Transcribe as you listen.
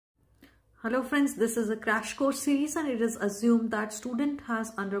Hello friends, this is a crash course series and it is assumed that student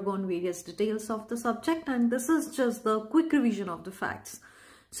has undergone various details of the subject, and this is just the quick revision of the facts.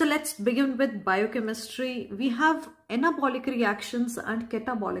 So let's begin with biochemistry. We have anabolic reactions and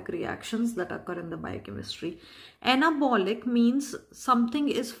catabolic reactions that occur in the biochemistry. Anabolic means something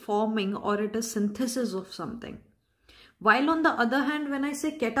is forming or it is synthesis of something. While on the other hand, when I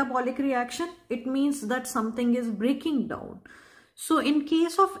say catabolic reaction, it means that something is breaking down. So in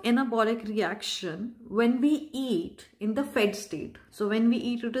case of anabolic reaction, when we eat in the fed state, so when we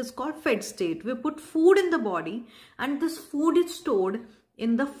eat, it is called fed state. We put food in the body and this food is stored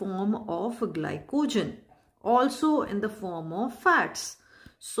in the form of glycogen, also in the form of fats.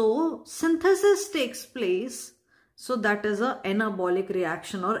 So synthesis takes place. So that is an anabolic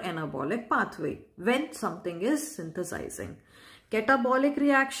reaction or anabolic pathway when something is synthesizing. Catabolic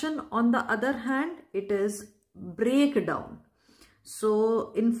reaction, on the other hand, it is breakdown.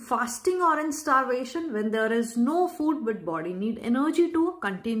 So in fasting or in starvation, when there is no food but body need energy to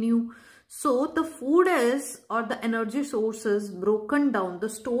continue. So the food is, or the energy source is broken down. The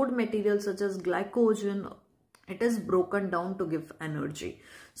stored material such as glycogen, it is broken down to give energy.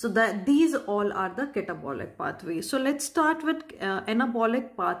 So that these all are the catabolic pathways. So let's start with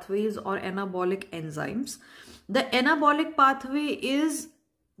anabolic pathways or anabolic enzymes. The anabolic pathway is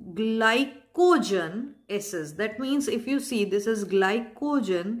glycogenesis. That means if you see, this is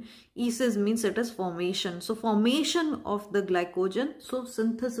glycogen, esis means it is formation. So formation of the glycogen, so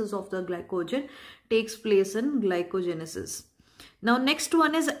synthesis of the glycogen takes place in glycogenesis. Now next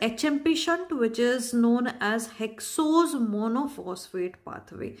one is HMP shunt, which is known as hexose monophosphate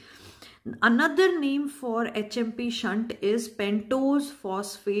pathway. Another name for HMP shunt is pentose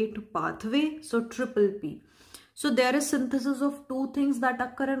phosphate pathway, so triple P. So there is synthesis of two things that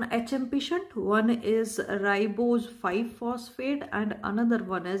occur in HMP shunt. One is ribose 5-phosphate and another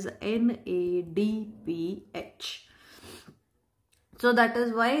one is NADPH. So that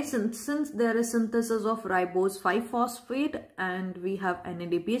is why since there is synthesis of ribose 5-phosphate and we have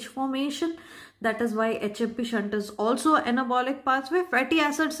NADPH formation, that is why HMP shunt is also anabolic pathway. Fatty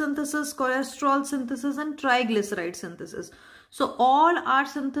acid synthesis, cholesterol synthesis and triglyceride synthesis. So all are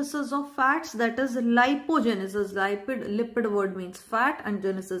synthesis of fats, that is lipogenesis. Lipid word means fat and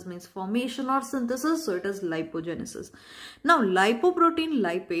genesis means formation or synthesis. So it is lipogenesis. Now lipoprotein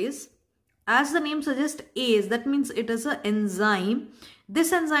lipase, as the name suggests, ACE, that means it is an enzyme.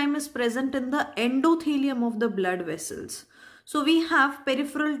 This enzyme is present in the endothelium of the blood vessels. So we have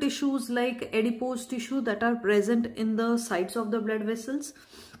peripheral tissues like adipose tissue that are present in the sides of the blood vessels.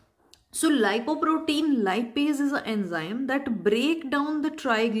 So lipoprotein lipase is an enzyme that break down the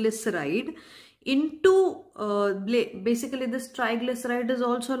triglyceride into, basically this triglyceride is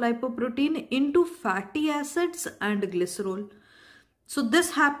also lipoprotein, into fatty acids and glycerol. So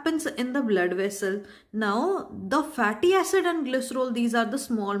this happens in the blood vessel. Now the fatty acid and glycerol, these are the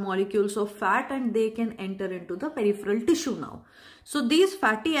small molecules of fat and they can enter into the peripheral tissue now. So these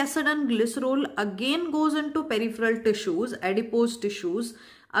fatty acid and glycerol again goes into peripheral tissues, adipose tissues.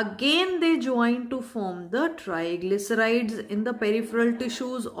 Again they join to form the triglycerides in the peripheral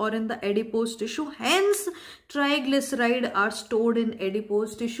tissues or in the adipose tissue. Hence triglyceride are stored in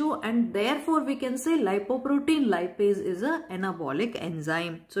adipose tissue and therefore we can say lipoprotein lipase is an anabolic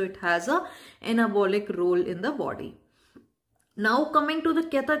enzyme. So it has an anabolic role in the body. Now coming to the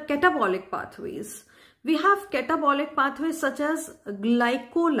catabolic pathways. We have catabolic pathways such as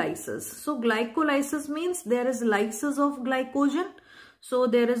glycolysis. So glycolysis means there is lysis of glycogen. So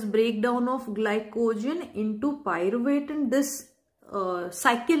there is breakdown of glycogen into pyruvate and this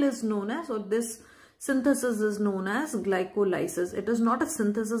cycle is known as, or this synthesis is known as glycolysis. It is not a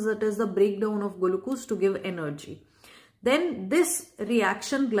synthesis, it is the breakdown of glucose to give energy. Then this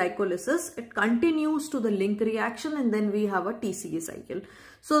reaction glycolysis, it continues to the link reaction and then we have a TCA cycle.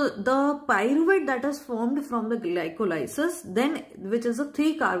 So the pyruvate that is formed from the glycolysis, then which is a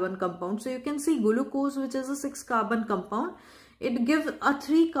 3-carbon compound. So you can see glucose, which is a 6-carbon compound. It gives a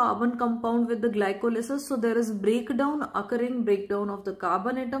 3-carbon compound with the glycolysis. So there is breakdown of the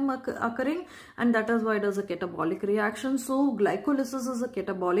carbon atom occurring, and that is why it is a catabolic reaction. So glycolysis is a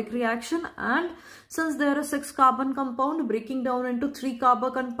catabolic reaction, and since there is 6-carbon compound breaking down into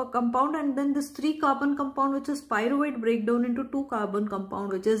 3-carbon compound, and then this 3-carbon compound which is pyruvate break down into 2-carbon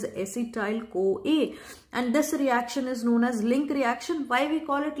compound which is acetyl-CoA. And this reaction is known as link reaction. Why we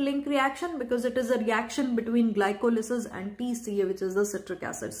call it link reaction? Because it is a reaction between glycolysis and TCA, which is the citric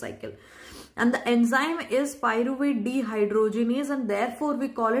acid cycle. And the enzyme is pyruvate dehydrogenase and therefore we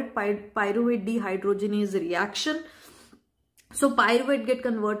call it pyruvate dehydrogenase reaction. So pyruvate get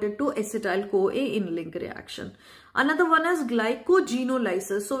converted to acetyl-CoA in link reaction. Another one is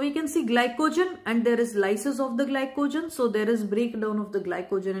glycogenolysis. So we can see glycogen and there is lysis of the glycogen. So there is breakdown of the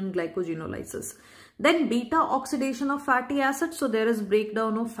glycogen in glycogenolysis. Then beta oxidation of fatty acid. So there is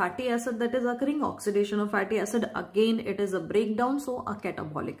breakdown of fatty acid that is occurring. Oxidation of fatty acid, again it is a breakdown, so a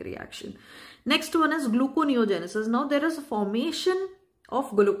catabolic reaction. Next one is gluconeogenesis. Now there is a formation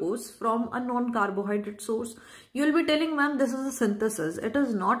of glucose from a non-carbohydrate source. You will be telling, ma'am, this is a synthesis. It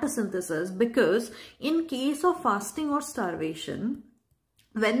is not a synthesis, because in case of fasting or starvation,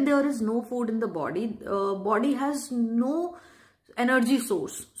 when there is no food in the body has no energy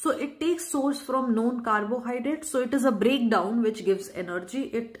source. So it takes source from non-carbohydrate. So it is a breakdown which gives energy.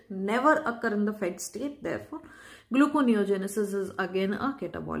 It never occurs in the fed state. Therefore, gluconeogenesis is again a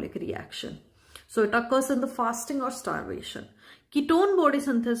catabolic reaction. So it occurs in the fasting or starvation. Ketone body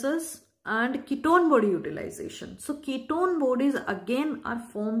synthesis and ketone body utilization. So ketone bodies again are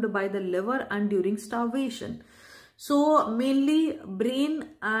formed by the liver and during starvation. So mainly brain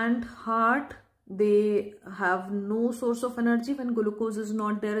and heart, they have no source of energy when glucose is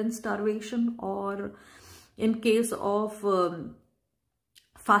not there in starvation or in case of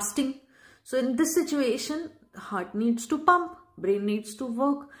fasting. So in this situation, heart needs to pump, brain needs to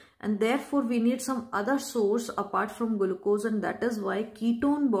work, and therefore we need some other source apart from glucose, and that is why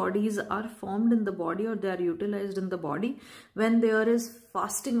ketone bodies are formed in the body, or they are utilized in the body when there is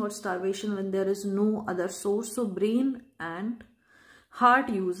fasting or starvation, when there is no other source. So brain and heart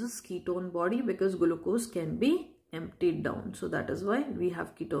uses ketone body because glucose can be emptied down. So that is why we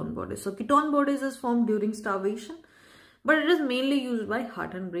have ketone bodies. So ketone bodies is formed during starvation, but it is mainly used by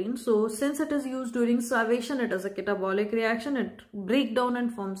heart and brain. So since it is used during starvation, it is a catabolic reaction. It breaks down and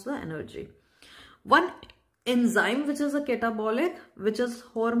forms the energy. One enzyme which is a catabolic, which is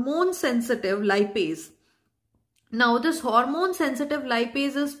hormone sensitive lipase. Now this hormone sensitive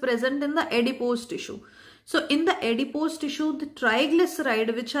lipase is present in the adipose tissue. So in the adipose tissue, the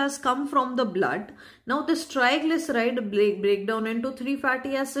triglyceride which has come from the blood. Now this triglyceride break down into 3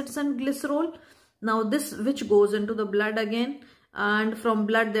 fatty acids and glycerol. Now this which goes into the blood again, and from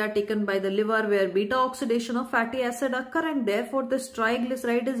blood they are taken by the liver where beta oxidation of fatty acid occur, and therefore this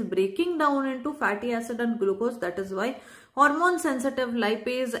triglyceride is breaking down into fatty acid and glucose. That is why hormone sensitive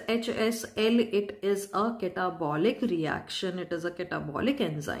lipase HSL, it is a catabolic reaction. It is a catabolic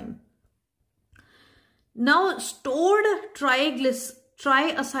enzyme. Now stored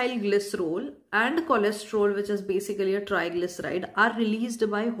triacylglycerol and cholesterol, which is basically a triglyceride, are released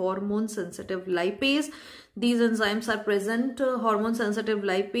by hormone sensitive lipase. These enzymes are present, hormone sensitive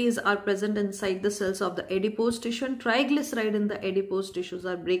lipase are present inside the cells of the adipose tissue, and triglyceride in the adipose tissues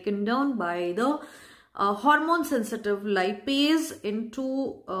are broken down by the hormone sensitive lipase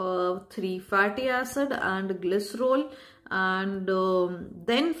into 3 fatty acid and glycerol. And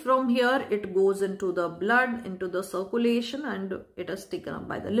then from here it goes into the blood, into the circulation, and it is taken up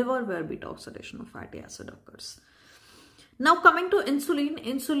by the liver where beta oxidation of fatty acid occurs. Now coming to insulin,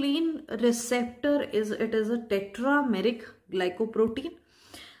 insulin receptor is a tetrameric glycoprotein.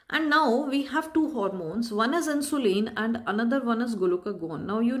 And now we have 2 hormones, one is insulin and another one is glucagon.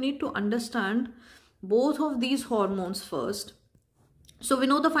 Now you need to understand both of these hormones first. So we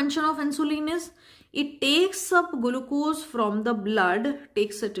know the function of insulin is, it takes up glucose from the blood,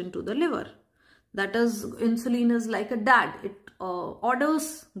 takes it into the liver. That is, insulin is like a dad. It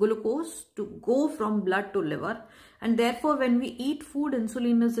orders glucose to go from blood to liver, and therefore when we eat food,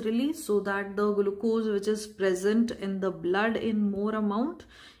 insulin is released so that the glucose which is present in the blood in more amount,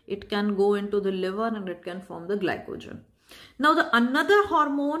 it can go into the liver and it can form the glycogen. Now the another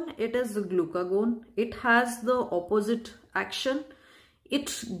hormone, it is the glucagon. It has the opposite action.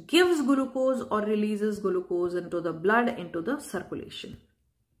 It gives glucose or releases glucose into the blood, into the circulation.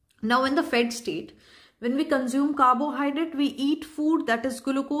 Now in the fed state, when we consume carbohydrate, we eat food, that is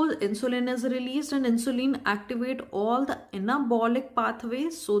glucose, insulin is released, and insulin activate all the anabolic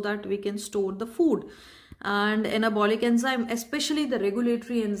pathways so that we can store the food. And anabolic enzyme, especially the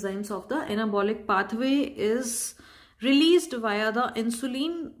regulatory enzymes of the anabolic pathway, is released via the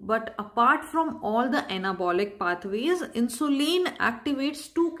insulin. But apart from all the anabolic pathways, insulin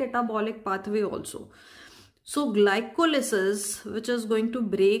activates 2 catabolic pathway also. So glycolysis, which is going to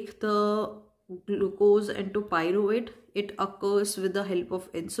break the glucose into pyruvate, it occurs with the help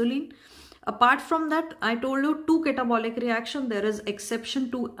of insulin. Apart from that, I told you 2 catabolic reaction, there is exception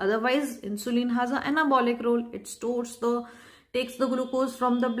to, otherwise insulin has an anabolic role. It takes the glucose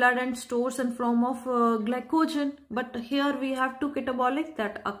from the blood and stores in form of glycogen. But here we have 2 catabolic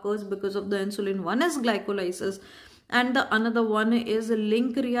that occurs because of the insulin. One is glycolysis and the another one is a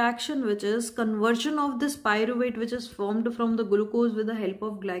link reaction, which is conversion of this pyruvate which is formed from the glucose with the help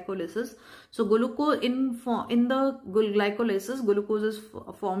of glycolysis. So glucose in the glycolysis, glucose is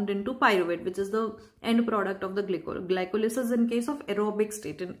formed into pyruvate, which is the end product of the glycolysis in case of aerobic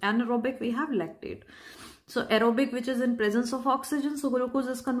state. In anaerobic, we have lactate. So aerobic, which is in presence of oxygen, so glucose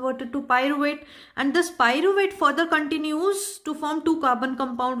is converted to pyruvate, and this pyruvate further continues to form 2-carbon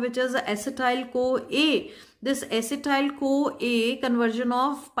compound, which is acetyl-CoA. This acetyl-CoA, conversion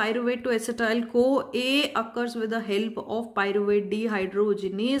of pyruvate to acetyl-CoA, occurs with the help of pyruvate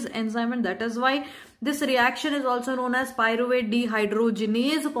dehydrogenase enzyme, and that is why this reaction is also known as pyruvate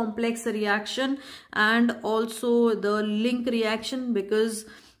dehydrogenase complex reaction, and also the link reaction, because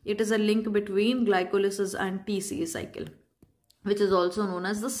it is a link between glycolysis and TCA cycle, which is also known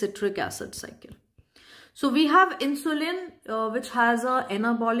as the citric acid cycle. So we have insulin, which has an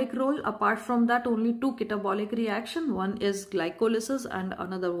anabolic role. Apart from that, only 2 catabolic reactions. One is glycolysis and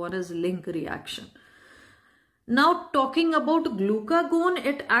another one is link reaction. Now talking about glucagon,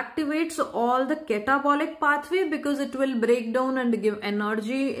 it activates all the catabolic pathway because it will break down and give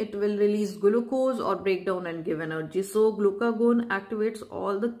energy. It will release glucose or break down and give energy. So glucagon activates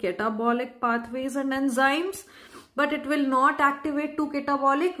all the catabolic pathways and enzymes, but it will not activate 2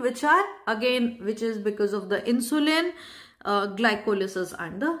 catabolic, which is because of the insulin, glycolysis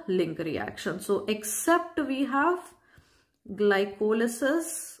and the link reaction. So except we have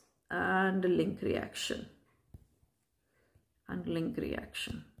glycolysis and link reaction.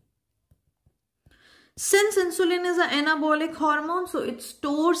 Since insulin is an anabolic hormone, so it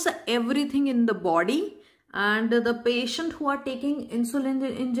stores everything in the body, and the patient who are taking insulin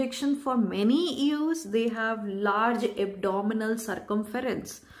injection for many years, they have large abdominal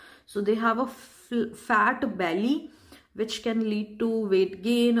circumference. So they have a fat belly, which can lead to weight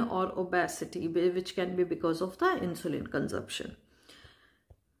gain or obesity, which can be because of the insulin consumption.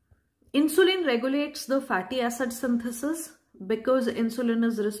 Insulin regulates the fatty acid synthesis, because insulin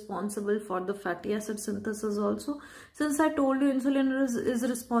is responsible for the fatty acid synthesis also. Since I told you insulin is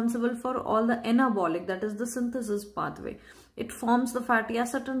responsible for all the anabolic, that is the synthesis pathway. It forms the fatty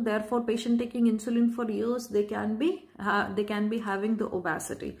acid, and therefore patient taking insulin for years, they can be having the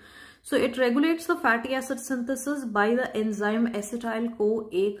obesity. So it regulates the fatty acid synthesis by the enzyme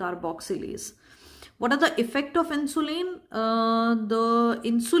acetyl-CoA carboxylase. What are the effect of insulin? The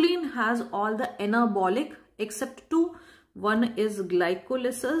insulin has all the anabolic except 2. One is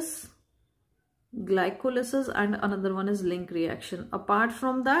glycolysis and another one is link reaction. Apart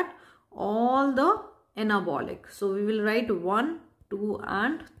from that, all the anabolic. So we will write 1, 2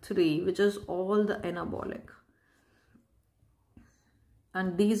 and 3, which is all the anabolic.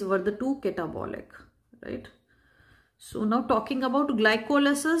 And these were the 2 catabolic, right? So now talking about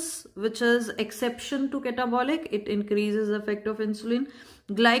glycolysis, which is exception to catabolic, it increases the effect of insulin.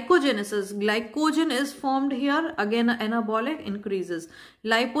 Glycogenesis, glycogen is formed here, again anabolic, increases.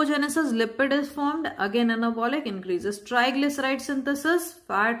 Lipogenesis, lipid is formed, again anabolic, increases. Triglyceride synthesis,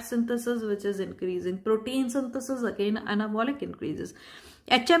 fat synthesis, which is increasing. Protein synthesis, again anabolic, increases.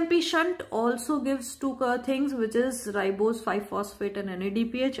 HMP shunt also gives 2 things, which is ribose 5-phosphate and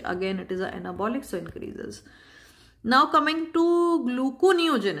NADPH, again it is an anabolic, so increases. Now coming to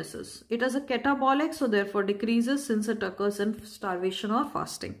gluconeogenesis, it is a catabolic, so therefore decreases since it occurs in starvation or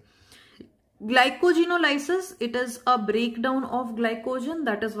fasting. Glycogenolysis, it is a breakdown of glycogen,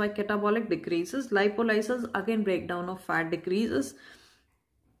 that is why catabolic decreases. Lipolysis, again breakdown of fat, decreases.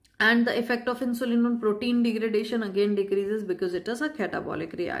 And the effect of insulin on protein degradation again decreases because it is a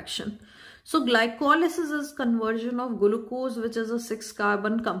catabolic reaction. So glycolysis is conversion of glucose, which is a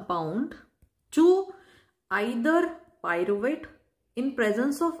 6-carbon compound, to either pyruvate. In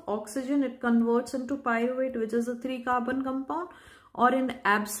presence of oxygen, it converts into pyruvate, which is a 3-carbon compound, or in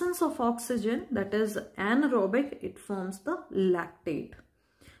absence of oxygen, that is anaerobic, it forms the lactate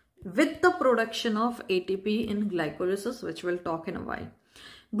with the production of ATP in glycolysis, which we'll talk in a while.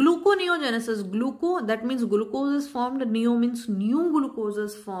 Gluconeogenesis, that means glucose is formed, neo means new glucose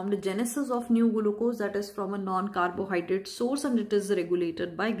is formed, genesis of new glucose, that is from a non-carbohydrate source, and it is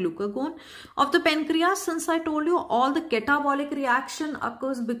regulated by glucagon of the pancreas. Since I told you all the catabolic reaction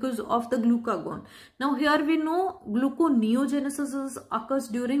occurs because of the glucagon. Now here we know gluconeogenesis occurs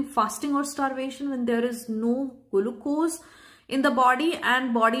during fasting or starvation when there is no glucose in the body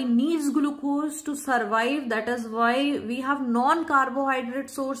and body needs glucose to survive. That is why we have non-carbohydrate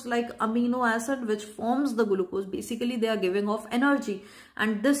source like amino acid which forms the glucose. Basically they are giving off energy,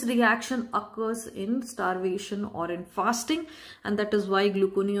 and this reaction occurs in starvation or in fasting, and that is why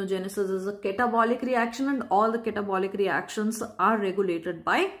gluconeogenesis is a catabolic reaction, and all the catabolic reactions are regulated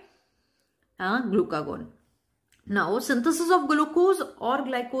by glucagon. Now synthesis of glucose or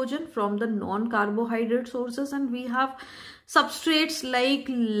glycogen from the non-carbohydrate sources, and we have substrates like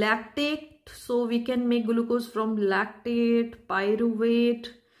lactate, So we can make glucose from lactate, pyruvate,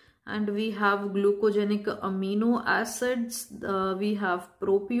 and we have glucogenic amino acids. We have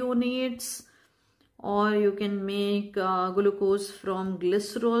propionates, or you can make glucose from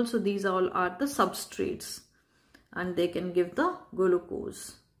glycerol. So these all are the substrates, and they can give the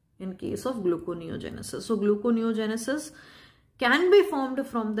glucose in case of gluconeogenesis. So gluconeogenesis can be formed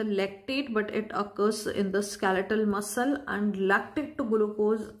from the lactate, but it occurs in the skeletal muscle, and lactate to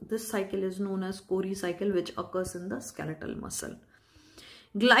glucose, this cycle is known as Cori cycle, which occurs in the skeletal muscle.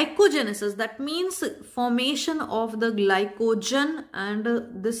 Glycogenesis, that means formation of the glycogen,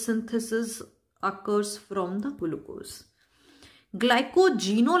 and this synthesis occurs from the glucose.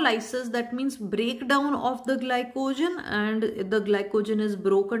 Glycogenolysis, that means breakdown of the glycogen, and the glycogen is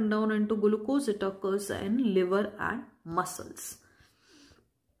broken down into glucose. It occurs in liver and muscles.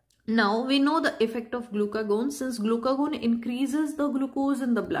 Now we know the effect of glucagon, since glucagon increases the glucose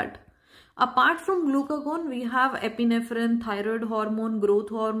in the blood. Apart from glucagon, we have epinephrine, thyroid hormone, growth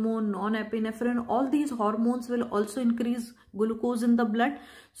hormone, non-epinephrine. All these hormones will also increase glucose in the blood.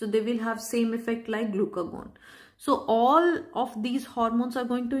 So they will have same effect like glucagon. So all of these hormones are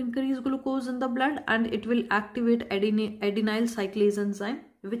going to increase glucose in the blood, and it will activate adenyl cyclase enzyme,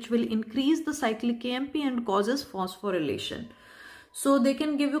 which will increase the cyclic AMP and causes phosphorylation. So they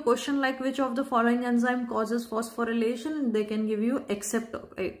can give you a question like which of the following enzyme causes phosphorylation, and they can give you except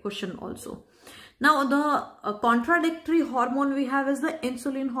a question also. Now the contradictory hormone we have is the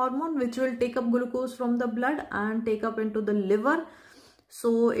insulin hormone, which will take up glucose from the blood and take up into the liver.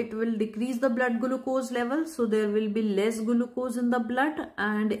 So it will decrease the blood glucose level. So there will be less glucose in the blood,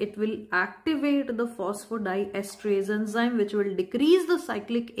 and it will activate the phosphodiesterase enzyme, which will decrease the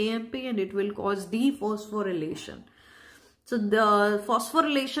cyclic AMP, and it will cause dephosphorylation. So the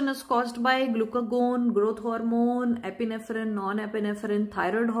phosphorylation is caused by glucagon, growth hormone, epinephrine, non-epinephrine,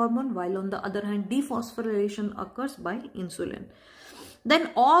 thyroid hormone, while on the other hand dephosphorylation occurs by insulin.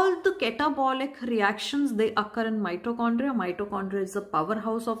 Then all the catabolic reactions, they occur in mitochondria. Mitochondria is the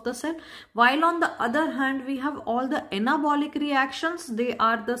powerhouse of the cell. While on the other hand, we have all the anabolic reactions. They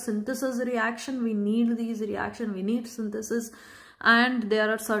are the synthesis reaction. We need these reactions. We need synthesis. And there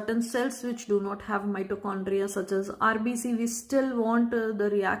are certain cells which do not have mitochondria, such as RBC. We still want the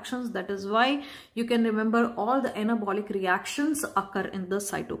reactions. That is why you can remember all the anabolic reactions occur in the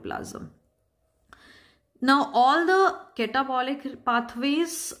cytoplasm. Now all the catabolic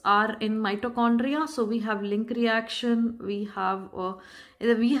pathways are in mitochondria. So we have link reaction, we have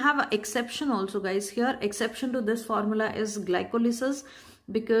an exception also, guys. Here exception to this formula is glycolysis,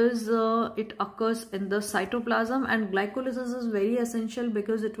 because it occurs in the cytoplasm, and glycolysis is very essential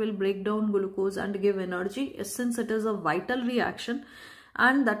because it will break down glucose and give energy, since it is a vital reaction.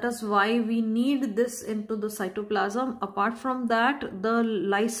 And that is why we need this into the cytoplasm. Apart from that, the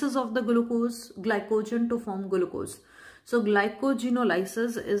lysis of the glycogen to form glucose. So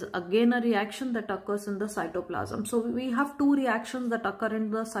glycogenolysis is again a reaction that occurs in the cytoplasm. So we have two reactions that occur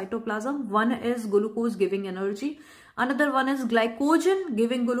in the cytoplasm. One is glucose giving energy. Another one is glycogen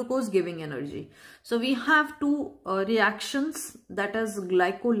giving glucose giving energy. So we have two reactions, that is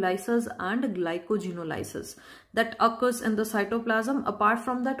glycolysis and glycogenolysis, that occurs in the cytoplasm. Apart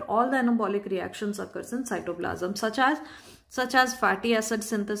from that, all the anabolic reactions occurs in cytoplasm, such as fatty acid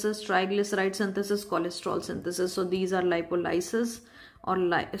synthesis, triglyceride synthesis, cholesterol synthesis. So these are lipolysis, or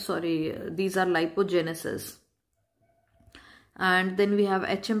these are lipogenesis. And then we have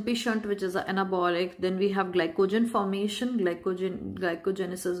HMP shunt, which is an anabolic. Then we have glycogen formation,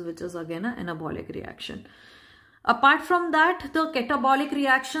 glycogenesis, which is again an anabolic reaction. Apart from that, the catabolic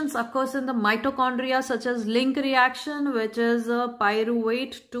reactions occurs in the mitochondria, such as link reaction, which is a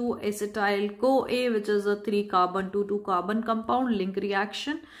pyruvate to acetyl-CoA, which is a 3-carbon to 2-carbon compound, link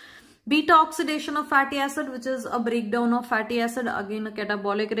reaction. Beta oxidation of fatty acid, which is a breakdown of fatty acid, again a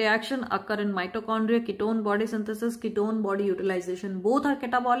catabolic reaction, occur in mitochondria. Ketone body synthesis, ketone body utilization, both are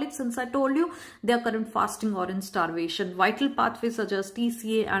catabolic. Since I told you, they occur in fasting or in starvation. Vital pathways such as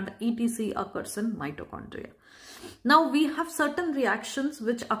TCA and ETC occurs in mitochondria. Now we have certain reactions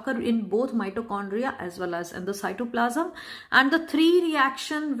which occur in both mitochondria as well as in the cytoplasm, and the three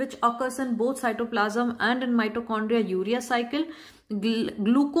reaction which occurs in both cytoplasm and in mitochondria: urea cycle,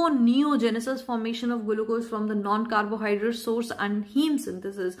 gluconeogenesis, formation of glucose from the non-carbohydrate source, and heme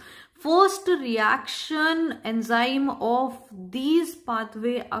synthesis. First reaction enzyme of these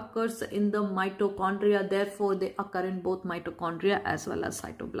pathway occurs in the mitochondria, therefore they occur in both mitochondria as well as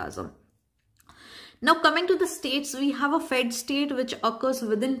cytoplasm. Now coming to the states, we have a fed state which occurs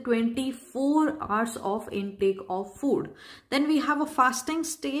within 24 hours of intake of food. Then we have a fasting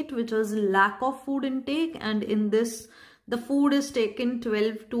state, which is lack of food intake, and in this the food is taken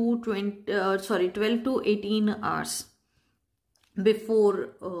 12 to 18 hours before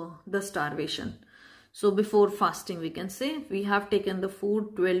the starvation. So before fasting, we can say we have taken the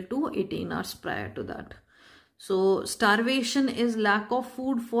food 12 to 18 hours prior to that. So starvation is lack of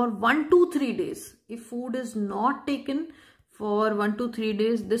food for 1 to 3 days. If food is not taken for 1 to 3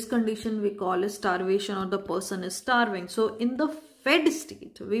 days, this condition we call as starvation, or the person is starving. So in the fed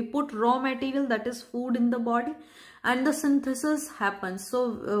state, we put raw material, that is food, in the body, and the synthesis happens.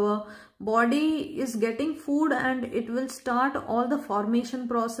 So body is getting food and it will start all the formation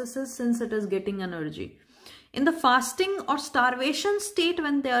processes since it is getting energy. In the fasting or starvation state,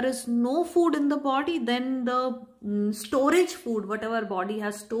 when there is no food in the body, then the storage food, whatever body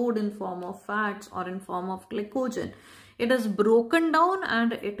has stored in form of fats or in form of glycogen, it is broken down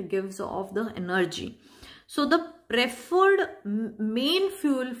and it gives off the energy. So the preferred main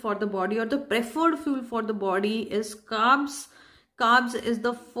fuel for the body, or the preferred fuel for the body, is carbs. Carbs is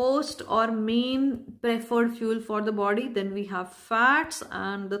the first or main preferred fuel for the body. Then we have fats,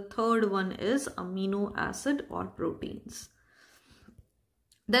 and the third one is amino acid or proteins.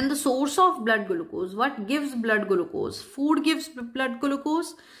 Then the source of blood glucose. What gives blood glucose? Food gives blood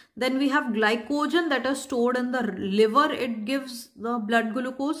glucose. Then we have glycogen that is stored in the liver. It gives the blood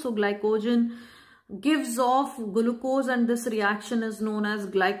glucose. So glycogen gives off glucose, and this reaction is known as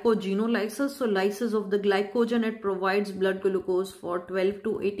glycogenolysis. So lysis of the glycogen, it provides blood glucose for 12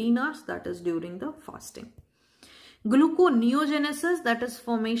 to 18 hours, that is during the fasting. Gluconeogenesis, that is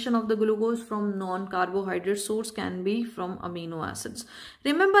formation of the glucose from non-carbohydrate source, can be from amino acids.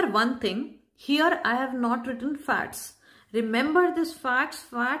 Remember one thing, here I have not written fats. Remember this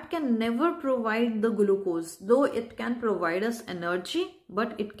fat can never provide the glucose, though it can provide us energy,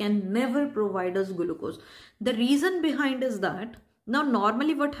 but it can never provide us glucose. The reason behind is that, now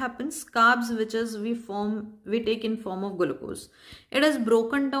normally what happens, carbs, which is we take in form of glucose, it is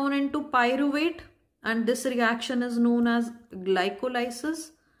broken down into pyruvate, and this reaction is known as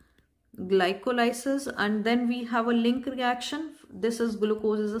glycolysis, and then we have a link reaction. This is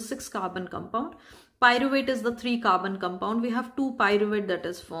glucose is a 6 carbon compound. Pyruvate is the 3 carbon compound. We have 2 pyruvate that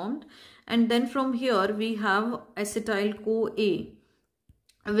is formed. And then from here we have acetyl-CoA,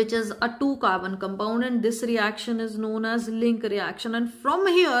 which is a 2 carbon compound, and this reaction is known as link reaction. And from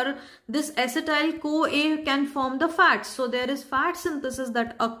here, this acetyl-CoA can form the fats. So there is fat synthesis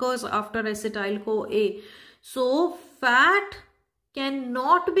that occurs after acetyl-CoA. So fat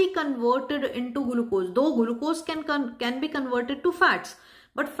cannot be converted into glucose, though glucose can be converted to fats.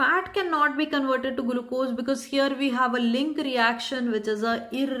 But fat cannot be converted to glucose, because here we have a link reaction, which is an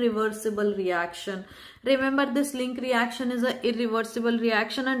irreversible reaction. Remember, this link reaction is an irreversible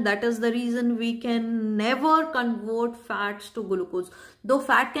reaction, and that is the reason we can never convert fats to glucose. Though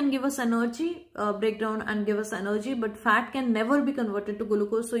fat can give us energy, breakdown and give us energy, but fat can never be converted to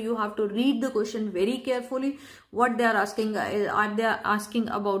glucose. So you have to read the question very carefully. What they are asking, are they asking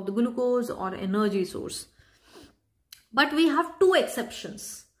about the glucose or energy source? But we have two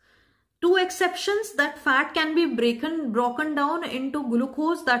exceptions. Two exceptions, that fat can be broken down into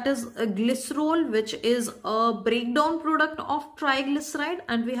glucose, that is a glycerol, which is a breakdown product of triglyceride,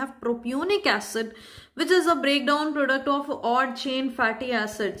 and we have propionic acid, which is a breakdown product of odd chain fatty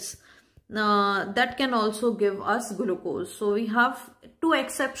acids that can also give us glucose. So we have two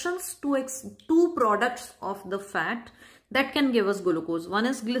exceptions, two products of the fat that can give us glucose. One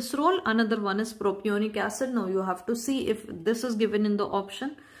is glycerol, another one is propionic acid. Now you have to see if this is given in the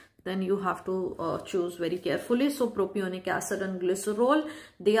option, then you have to choose very carefully. So propionic acid and glycerol,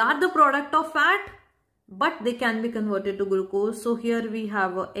 they are the product of fat, but they can be converted to glucose. So here we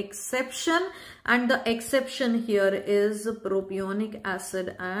have an exception, and the exception here is propionic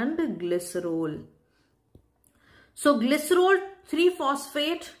acid and glycerol. So glycerol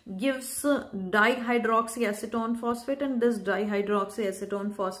 3-phosphate gives dihydroxyacetone phosphate, and this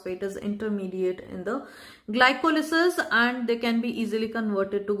dihydroxyacetone phosphate is intermediate in the glycolysis, and they can be easily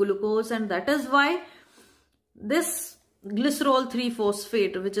converted to glucose, and that is why this glycerol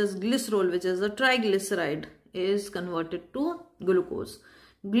 3-phosphate, which is glycerol, which is a triglyceride, is converted to glucose.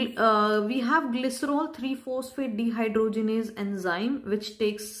 We have glycerol 3-phosphate dehydrogenase enzyme, which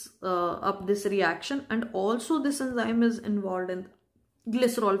takes up this reaction, and also this enzyme is involved in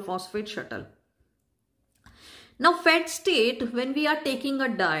glycerol phosphate shuttle. Now fed state, when we are taking a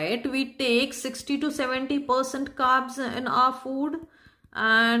diet, we take 60 to 70% carbs in our food,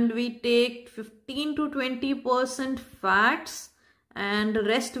 and we take 15 to 20% fats, and the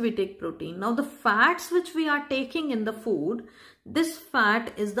rest we take protein. Now the fats which we are taking in the food, this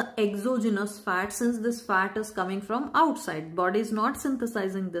fat is the exogenous fat, since this fat is coming from outside. Body is not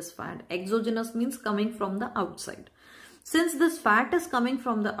synthesizing this fat. Exogenous means coming from the outside. Since this fat is coming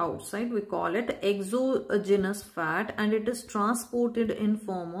from the outside, we call it exogenous fat, and it is transported in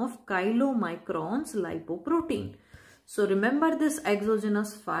form of chylomicrons lipoprotein. So remember this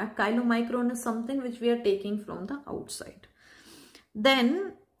exogenous fat, chylomicron is something which we are taking from the outside.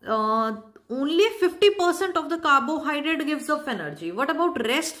 Then only 50% of the carbohydrate gives off energy. What about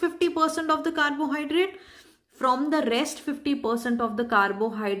rest 50% of the carbohydrate? From the rest 50% of the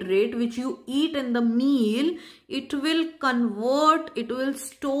carbohydrate which you eat in the meal, it will convert, it will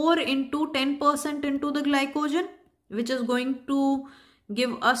store into 10% into the glycogen, which is going to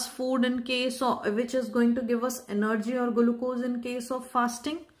give us food in case of, which is going to give us energy or glucose in case of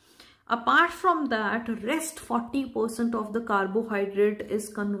fasting. Apart from that, rest 40% of the carbohydrate is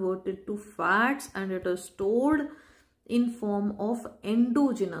converted to fats and it is stored in form of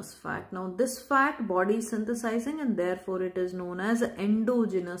endogenous fat. Now this fat body is synthesizing and therefore it is known as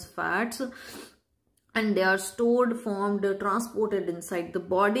endogenous fats, and they are stored, formed, transported inside the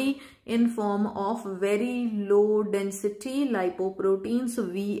body in form of very low density lipoproteins,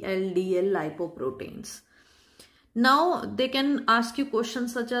 VLDL lipoproteins. Now they can ask you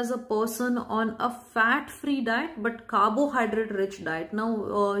questions such as a person on a fat-free diet but carbohydrate-rich diet.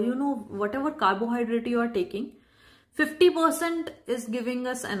 Now you know, whatever carbohydrate you are taking, 50% is giving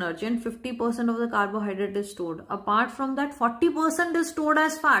us energy and 50% of the carbohydrate is stored. Apart from that, 40% is stored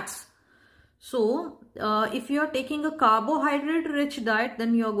as fats. So if you are taking a carbohydrate-rich diet,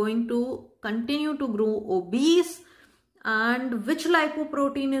 then you are going to continue to grow obese. And which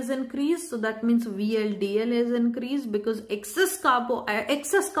lipoprotein is increased? So that means VLDL is increased, because excess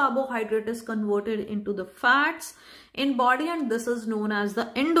carbohydrate is converted into the fats in body, and this is known as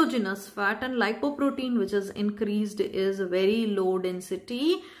the endogenous fat. And lipoprotein which is increased is very low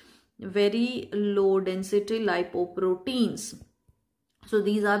density lipoproteins. So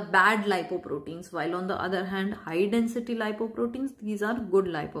these are bad lipoproteins, while on the other hand, high density lipoproteins, these are good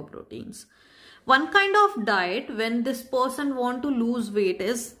lipoproteins. One kind of diet when this person want to lose weight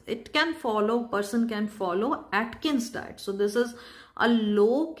is, person can follow Atkins diet. So this is a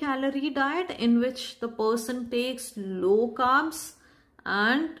low calorie diet in which the person takes low carbs,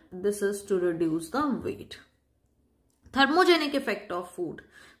 and this is to reduce the weight. Thermogenic effect of food,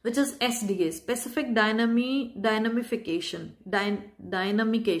 which is SDA, specific dynamication.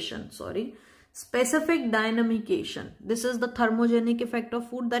 Specific dynamication. This is the thermogenic effect of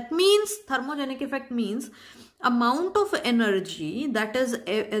food. That means, thermogenic effect means amount of energy that is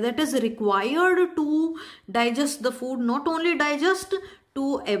required to digest the food, not only digest,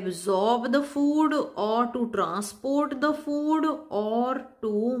 to absorb the food or to transport the food or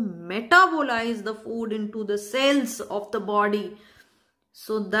to metabolize the food into the cells of the body.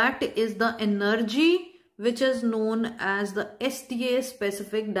 So that is the energy which is known as the SDA,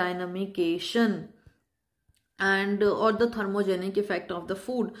 specific dynamication, and or the thermogenic effect of the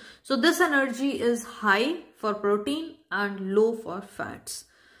food. So this energy is high for protein and low for fats.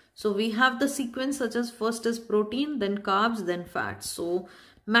 So we have the sequence such as first is protein, then carbs, then fats. So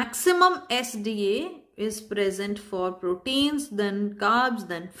maximum SDA is present for proteins, then carbs,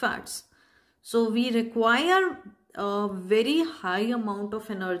 then fats. So we require a very high amount of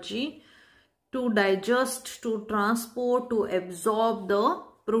energy to digest, to transport, to absorb the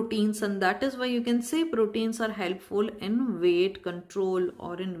proteins, and that is why you can say proteins are helpful in weight control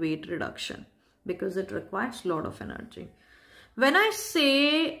or in weight reduction, because it requires a lot of energy. When I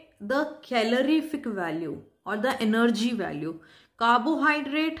say the calorific value or the energy value,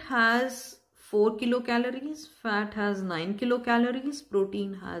 carbohydrate has 4 kilocalories, fat has 9 kilocalories,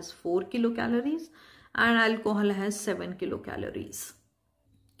 protein has 4 kilocalories, and alcohol has 7 kilocalories.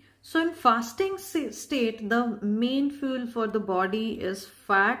 So in fasting state, the main fuel for the body is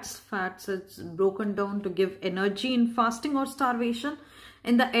fats. Fats is broken down to give energy in fasting or starvation.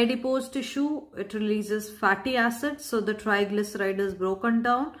 In the adipose tissue, it releases fatty acids. So the triglyceride is broken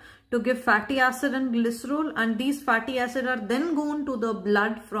down to give fatty acid and glycerol, and these fatty acids are then going to the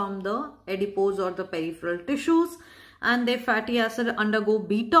blood from the adipose or the peripheral tissues, and the fatty acid undergo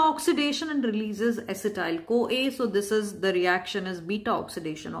beta oxidation and releases acetyl-CoA. So this is the reaction is beta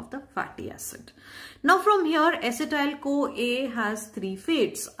oxidation of the fatty acid. Now from here, acetyl-CoA has three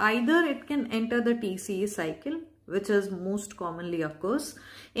fates. Either it can enter the TCA cycle, which is most commonly occurs.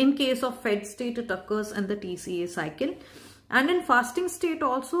 In case of fed state, it occurs in the TCA cycle. And in fasting state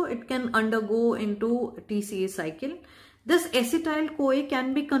also, it can undergo into TCA cycle. This acetyl-CoA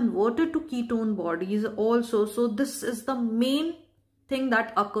can be converted to ketone bodies also. So this is the main thing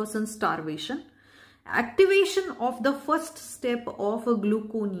that occurs in starvation. activation of the first step of a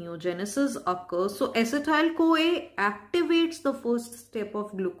gluconeogenesis occurs. So acetyl-CoA activates the first step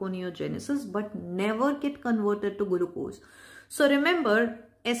of gluconeogenesis but never get converted to glucose. So remember,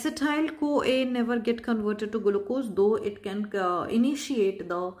 acetyl-CoA never get converted to glucose, though it can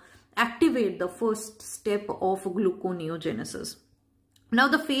activate the first step of gluconeogenesis. Now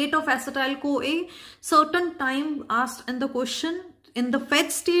the fate of acetyl-CoA, certain time asked in the question. In the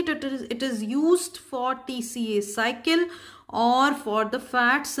fed state, it is used for TCA cycle or for the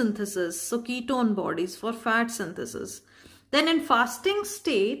fat synthesis. So ketone bodies for fat synthesis. Then in fasting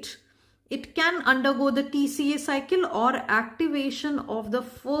state, it can undergo the TCA cycle or activation of the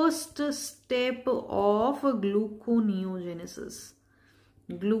first step of gluconeogenesis.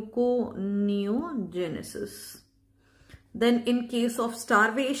 Then in case of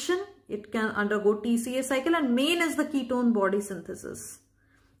starvation, it can undergo TCA cycle, and main is the ketone body synthesis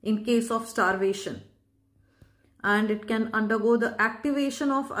in case of starvation. And it can undergo the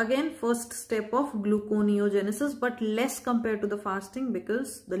activation of, again, first step of gluconeogenesis, but less compared to the fasting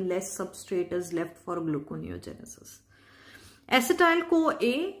because the less substrate is left for gluconeogenesis.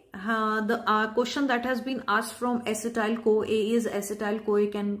 Acetyl-CoA, the question that has been asked from acetyl-CoA is acetyl-CoA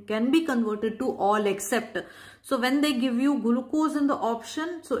can be converted to all except. So when they give you glucose in the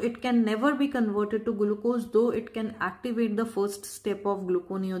option, so it can never be converted to glucose, though it can activate the first step of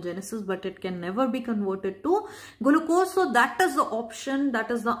gluconeogenesis, but it can never be converted to glucose. So that is the option, that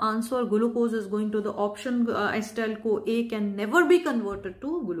is the answer. Glucose is going to the option. Acetyl-CoA can never be converted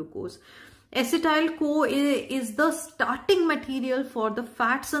to glucose. Acetyl-CoA is the starting material for the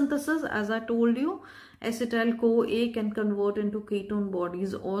fat synthesis. As I told you, acetyl-CoA can convert into ketone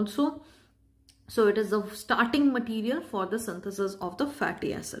bodies also. So it is the starting material for the synthesis of the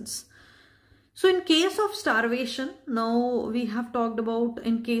fatty acids. So in case of starvation, now we have talked about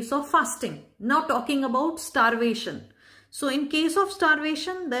in case of fasting. Now talking about starvation. So in case of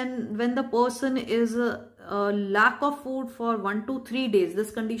starvation, then when the person is lack of food for 1 to 3 days,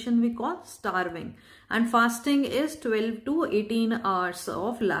 this condition we call starving, and fasting is 12 to 18 hours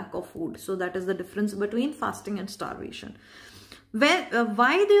of lack of food. So that is the difference between fasting and starvation.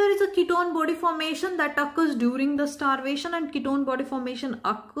 Why there is a ketone body formation that occurs during the starvation, and ketone body formation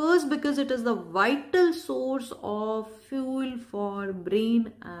occurs because it is the vital source of fuel for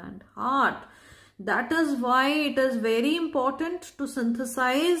brain and heart. That is why it is very important to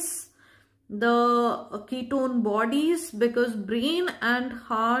synthesize the ketone bodies, because brain and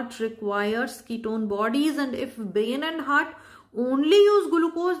heart requires ketone bodies, and if brain and heart only use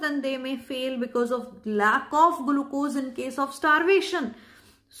glucose, then they may fail because of lack of glucose in case of starvation.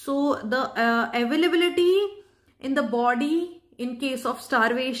 So the availability in the body in case of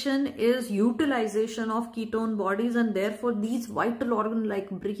starvation is utilization of ketone bodies, and therefore these vital organs like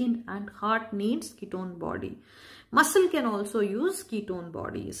brain and heart needs ketone body. Muscle can also use ketone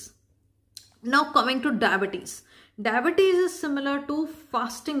bodies. Now coming to diabetes. Diabetes is similar to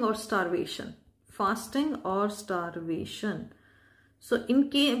fasting or starvation. Fasting or starvation. So in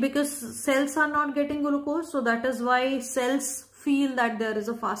case, because cells are not getting glucose, so that is why cells feel that there is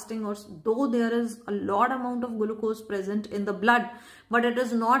a fasting, or though there is a lot amount of glucose present in the blood, but it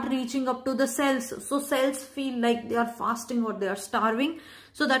is not reaching up to the cells. So cells feel like they are fasting or they are starving.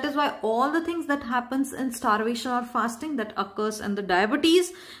 So that is why all the things that happens in starvation or fasting that occurs in the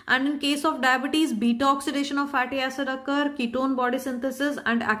diabetes. And in case of diabetes, beta oxidation of fatty acid occur, ketone body synthesis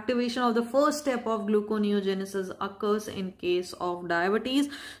and activation of the first step of gluconeogenesis occurs in case of diabetes.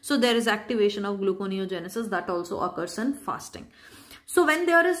 So there is activation of gluconeogenesis that also occurs in fasting. So when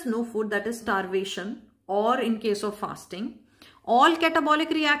there is no food, that is starvation, or in case of fasting, all catabolic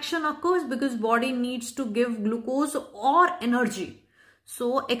reaction occurs because body needs to give glucose or energy.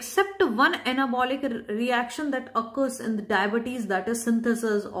 So except one anabolic reaction that occurs in the diabetes, that is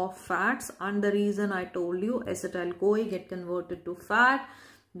synthesis of fats, and the reason I told you acetyl-CoA get converted to fat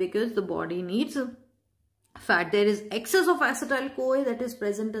because the body needs fat. There is excess of acetyl-CoA that is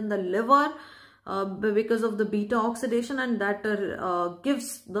present in the liver because of the beta oxidation, and that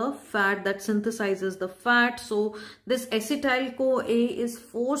gives the fat, that synthesizes the fat. So this acetyl-CoA is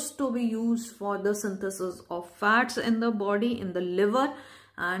forced to be used for the synthesis of fats in the body, in the liver,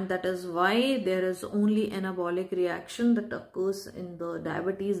 and that is why there is only anabolic reaction that occurs in the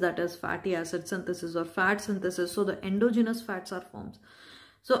diabetes, that is fatty acid synthesis or fat synthesis. So the endogenous fats are formed.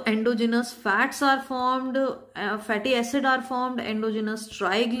 So endogenous fats are formed, fatty acid are formed, endogenous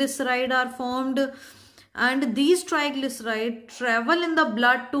triglyceride are formed, and these triglyceride travel in the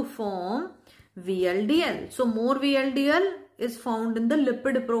blood to form VLDL. So more VLDL is found in the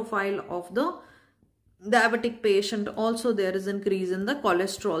lipid profile of the diabetic patient. Also there is increase in the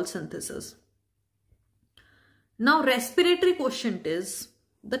cholesterol synthesis. Now respiratory quotient is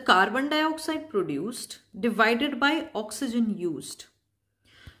the carbon dioxide produced divided by oxygen used.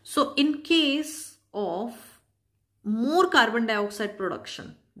 So in case of more carbon dioxide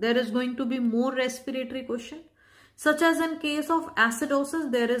production, there is going to be more respiratory quotient. Such as in case of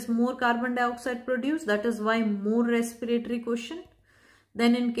acidosis, there is more carbon dioxide produced. That is why more respiratory quotient.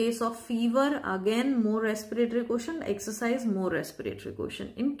 Then in case of fever, again more respiratory quotient. Exercise, more respiratory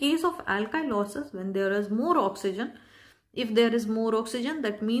quotient. In case of alkylosis, when there is more oxygen, if there is more oxygen,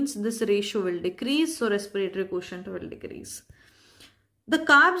 that means this ratio will decrease. So respiratory quotient will decrease. The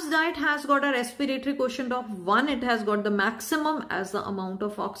carbs diet has got a respiratory quotient of 1. It has got the maximum as the amount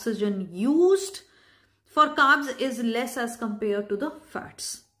of oxygen used for carbs is less as compared to the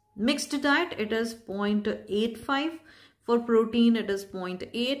fats. Mixed diet, it is 0.85. For protein, it is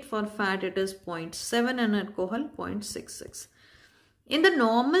 0.8. For fat, it is 0.7 and alcohol 0.66. In the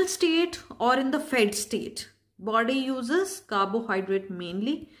normal state or in the fed state, body uses carbohydrate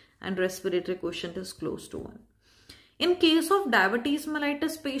mainly and respiratory quotient is close to 1. In case of diabetes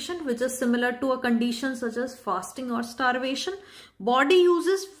mellitus patient, which is similar to a condition such as fasting or starvation, body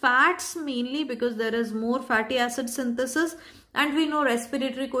uses fats mainly because there is more fatty acid synthesis, and we know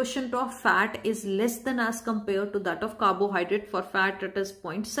respiratory quotient of fat is less than as compared to that of carbohydrate. For fat it is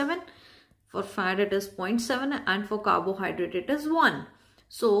 0.7, for fat it is 0.7 and for carbohydrate it is 1.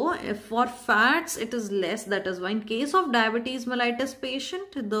 So if for fats it is less, that is why in case of diabetes mellitus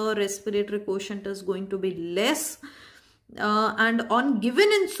patient, the respiratory quotient is going to be less. And on given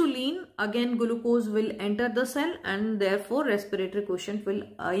insulin, again glucose will enter the cell and therefore respiratory quotient will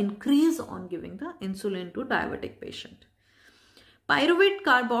increase on giving the insulin to diabetic patient. Pyruvate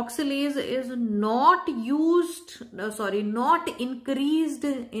carboxylase is not increased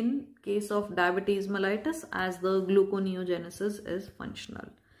in case of diabetes mellitus as the gluconeogenesis is functional.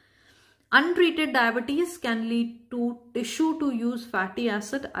 Untreated diabetes can lead to tissue to use fatty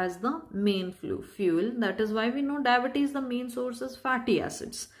acid as the main fuel. That is why we know diabetes, the main source is fatty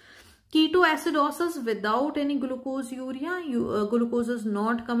acids. Ketoacidosis without any glucoseuria, glucose is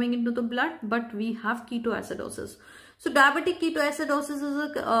not coming into the blood, but we have ketoacidosis. So diabetic ketoacidosis is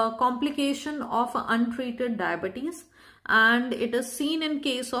a complication of untreated diabetes, and it is seen in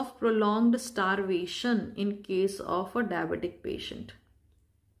case of prolonged starvation in case of a diabetic patient.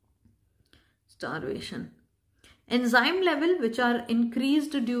 Starvation. Enzyme level which are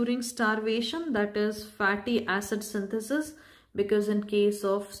increased during starvation, that is fatty acid synthesis, because in case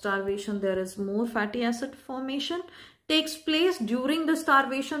of starvation there is more fatty acid formation, takes place during the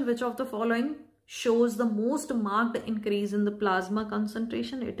starvation. Which of the following shows the most marked increase in the plasma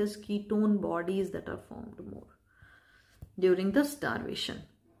concentration? It is ketone bodies that are formed more during the starvation.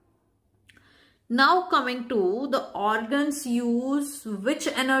 Now coming to the organs use which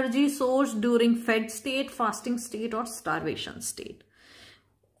energy source during fed state, fasting state or starvation state.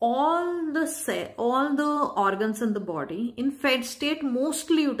 All the organs in the body in fed state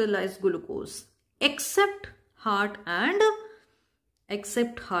mostly utilize glucose except heart and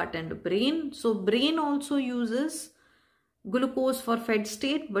brain. So brain also uses glucose for fed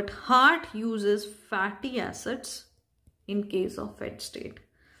state, but heart uses fatty acids in case of fed state.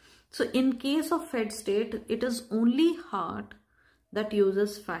 So in case of fed state, it is only heart that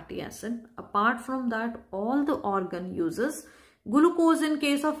uses fatty acid. Apart from that, all the organ uses glucose in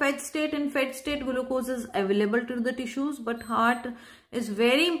case of fed state. In fed state, glucose is available to the tissues, but heart is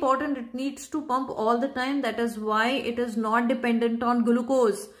very important. It needs to pump all the time. That is why it is not dependent on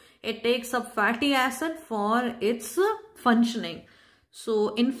glucose. It takes up fatty acid for its functioning.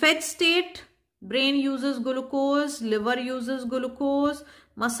 So in fed state, brain uses glucose, liver uses glucose,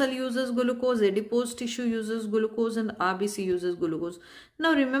 muscle uses glucose, adipose tissue uses glucose, and RBC uses glucose.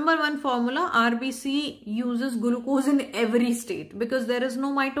 Now remember one formula, RBC uses glucose in every state because there is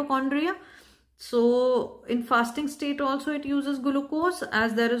no mitochondria. So in fasting state also it uses glucose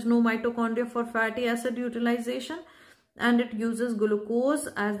as there is no mitochondria for fatty acid utilization, and it uses glucose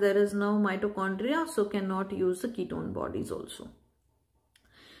as there is no mitochondria, so cannot use the ketone bodies also.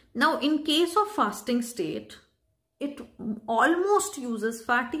 Now in case of fasting state, it almost uses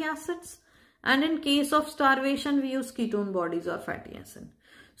fatty acids, and in case of starvation we use ketone bodies or fatty acid.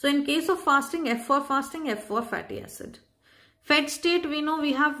 So in case of fasting, F for fasting, F for fatty acid. Fed state, we know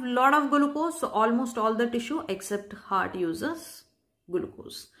we have lot of glucose, so almost all the tissue except heart uses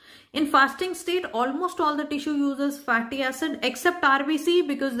glucose. In fasting state, almost all the tissue uses fatty acid except RBC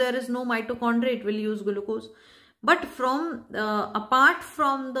because there is no mitochondria, it will use glucose. But apart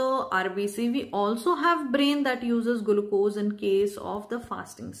from the RBC, we also have brain that uses glucose in case of the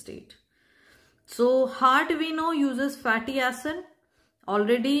fasting state. So heart we know uses fatty acid.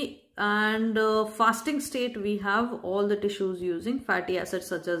 Already and fasting state, we have all the tissues using fatty acids,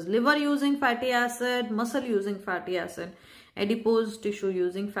 such as liver using fatty acid, muscle using fatty acid, adipose tissue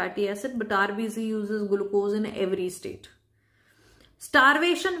using fatty acid, but RBC uses glucose in every state.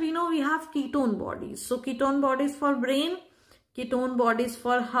 Starvation, we know we have ketone bodies. So ketone bodies for brain, ketone bodies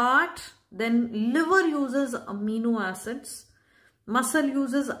for heart, then liver uses amino acids, muscle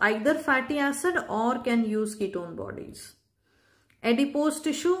uses either fatty acid or can use ketone bodies. Adipose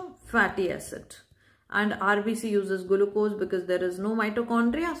tissue, fatty acid, and RBC uses glucose because there is no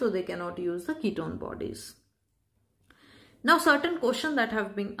mitochondria, so they cannot use the ketone bodies. Now, certain questions that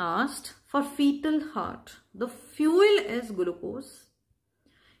have been asked. For fetal heart, the fuel is glucose.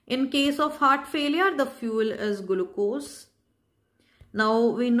 In case of heart failure, the fuel is glucose. Now,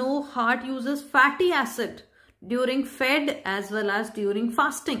 we know heart uses fatty acid during fed as well as during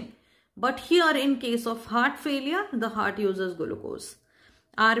fasting. But here, in case of heart failure, the heart uses glucose.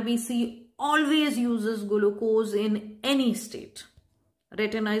 RBC always uses glucose in any state.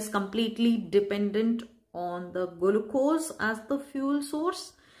 Retina is completely dependent on the glucose as the fuel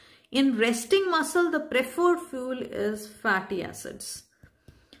source. In resting muscle, the preferred fuel is fatty acids.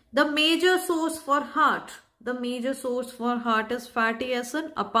 The major source for heart is fatty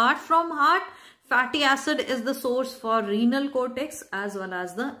acid. Apart from heart, fatty acid is the source for renal cortex as well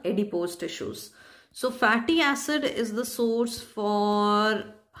as the adipose tissues. So fatty acid is the source for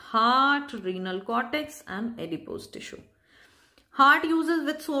heart, renal cortex and adipose tissue. Heart uses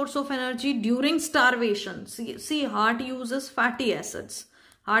which source of energy during starvation? See, heart uses fatty acids.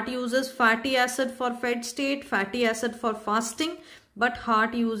 Heart uses fatty acid for fed state, fatty acid for fasting, but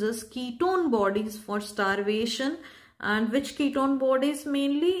heart uses ketone bodies for starvation. And which ketone bodies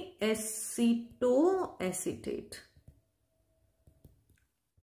mainly? Acetoacetate.